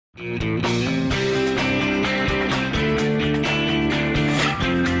Hi,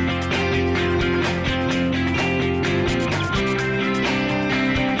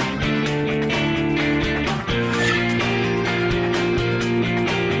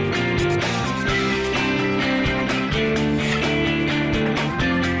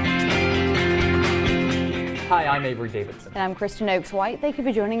 I'm Avery Davidson. And I'm Kristen Oaks-White. Thank you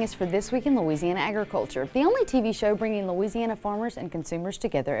for joining us for This Week in Louisiana Agriculture, the only TV show bringing Louisiana farmers and consumers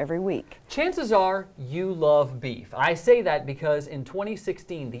together every week. Chances are you love beef. I say that because in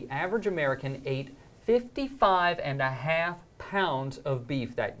 2016, the average American ate 55.5 pounds of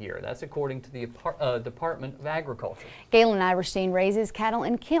beef that year. That's according to the Department of Agriculture. Galen Iverstine raises cattle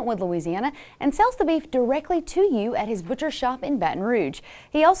in Kentwood, Louisiana, and sells the beef directly to you at his butcher shop in Baton Rouge.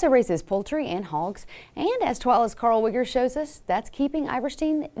 He also raises poultry and hogs, and as TWILA's Karl Wiggers shows us, that's keeping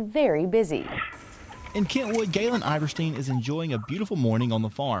Iverstine very busy. In Kentwood, Galen Iverstine is enjoying a beautiful morning on the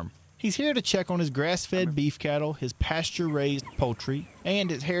farm. He's here to check on his grass-fed beef cattle, his pasture-raised poultry,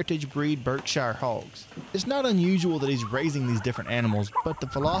 and his heritage breed Berkshire hogs. It's not unusual that he's raising these different animals, but the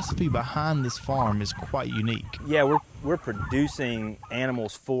philosophy behind this farm is quite unique. Yeah, we're producing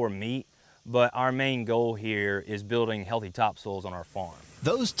animals for meat, but our main goal here is building healthy topsoils on our farm.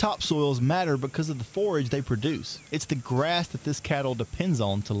 Those topsoils matter because of the forage they produce. It's the grass that this cattle depends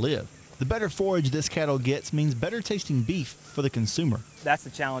on to live. The better forage this cattle gets means better tasting beef for the consumer. That's the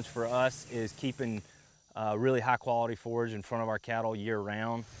challenge for us, is keeping really high quality forage in front of our cattle year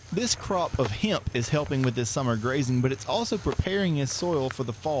round. This crop of hemp is helping with this summer grazing, but it's also preparing his soil for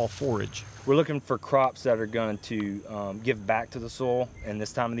the fall forage. We're looking for crops that are going to give back to the soil in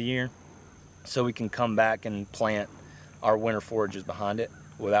this time of the year, so we can come back and plant our winter forages behind it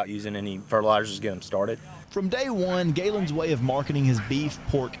without using any fertilizers to get them started. From day one, Galen's way of marketing his beef,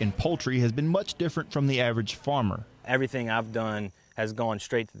 pork, and poultry has been much different from the average farmer. Everything I've done has gone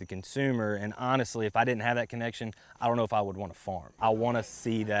straight to the consumer, and honestly, if I didn't have that connection, I don't know if I would want to farm. I want to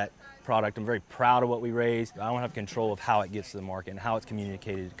see that product. I'm very proud of what we raised. I want to have control of how it gets to the market and how it's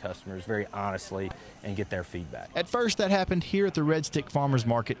communicated to customers very honestly and get their feedback. At first, that happened here at the Red Stick Farmers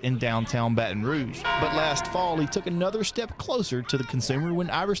Market in downtown Baton Rouge. But last fall, he took another step closer to the consumer when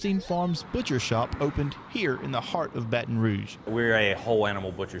Iverstine Farms Butcher Shop opened here in the heart of Baton Rouge. We're a whole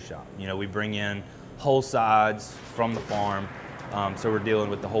animal butcher shop. You know, we bring in whole sides from the farm, so we're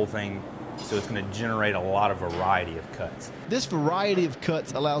dealing with the whole thing. So it's going to generate a lot of variety of cuts. This variety of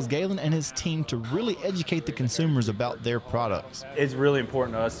cuts allows Galen and his team to really educate the consumers about their products. It's really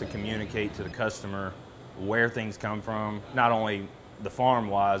important to us to communicate to the customer where things come from, not only the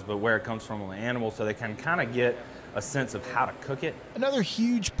farm-wise, but where it comes from on the animal, so they can kind of get a sense of how to cook it. Another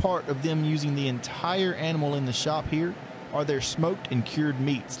huge part of them using the entire animal in the shop here are their smoked and cured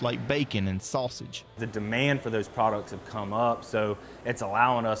meats like bacon and sausage. The demand for those products have come up, so it's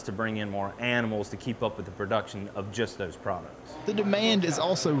allowing us to bring in more animals to keep up with the production of just those products. The demand is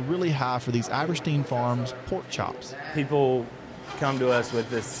also really high for these Iverstine Farms pork chops. People come to us with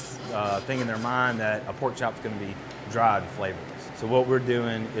this thing in their mind that a pork chop's going to be dry and flavorless. So what we're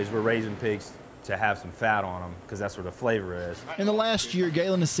doing is we're raising pigs to have some fat on them, because that's where the flavor is. In the last year,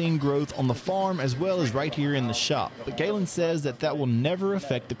 Galen has seen growth on the farm as well as right here in the shop. But Galen says that will never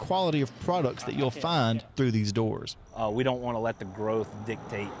affect the quality of products that you'll find through these doors. We don't want to let the growth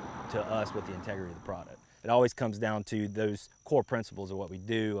dictate to us what the integrity of the product. It always comes down to those core principles of what we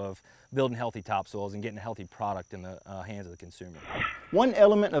do, of building healthy topsoils and getting a healthy product in the hands of the consumer. One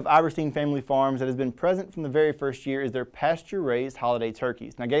element of Iverstine Family Farms that has been present from the very first year is their pasture-raised holiday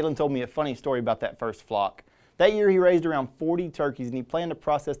turkeys. Now, Galen told me a funny story about that first flock. That year he raised around 40 turkeys, and he planned to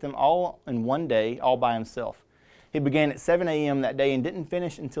process them all in one day, all by himself. He began at 7 a.m. that day and didn't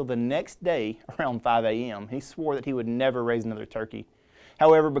finish until the next day around 5 a.m. He swore that he would never raise another turkey.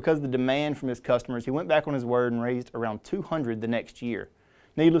 However, because of the demand from his customers, he went back on his word and raised around 200 the next year.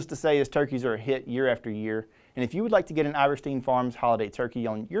 Needless to say, his turkeys are a hit year after year, and if you would like to get an Iverstine Farms holiday turkey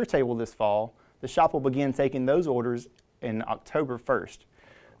on your table this fall, the shop will begin taking those orders in October 1st.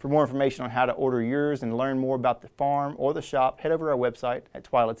 For more information on how to order yours and learn more about the farm or the shop, head over to our website at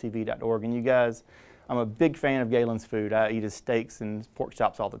twilatv.org. And you guys, I'm a big fan of Galen's food. I eat his steaks and pork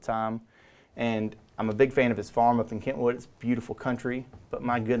chops all the time, and I'm a big fan of his farm up in Kentwood. It's beautiful country, but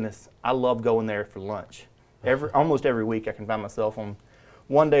my goodness, I love going there for lunch. Almost every week I can find myself on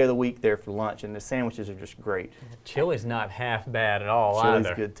one day of the week there for lunch, and the sandwiches are just great. Chili's not half bad at all Chili's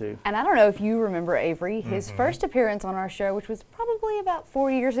either. good too. And I don't know if you remember Avery, his first appearance on our show, which was probably about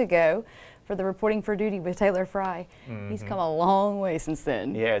 4 years ago, for the Reporting for Duty with Taylor Fry. He's come a long way since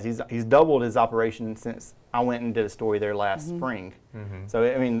then. Yeah, he's doubled his operation since I went and did a story there last spring. So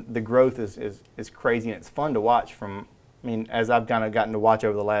I mean, the growth is crazy, and it's fun to watch from I mean, as I've kind of gotten to watch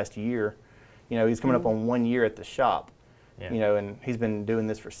over the last year, you know, he's coming up on 1 year at the shop. Yeah. You know, and he's been doing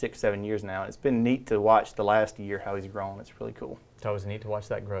this for 6, 7 years now. It's been neat to watch the last year how he's grown. It's really cool. It's always neat to watch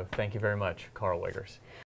that growth. Thank you very much, Karl Wiggers.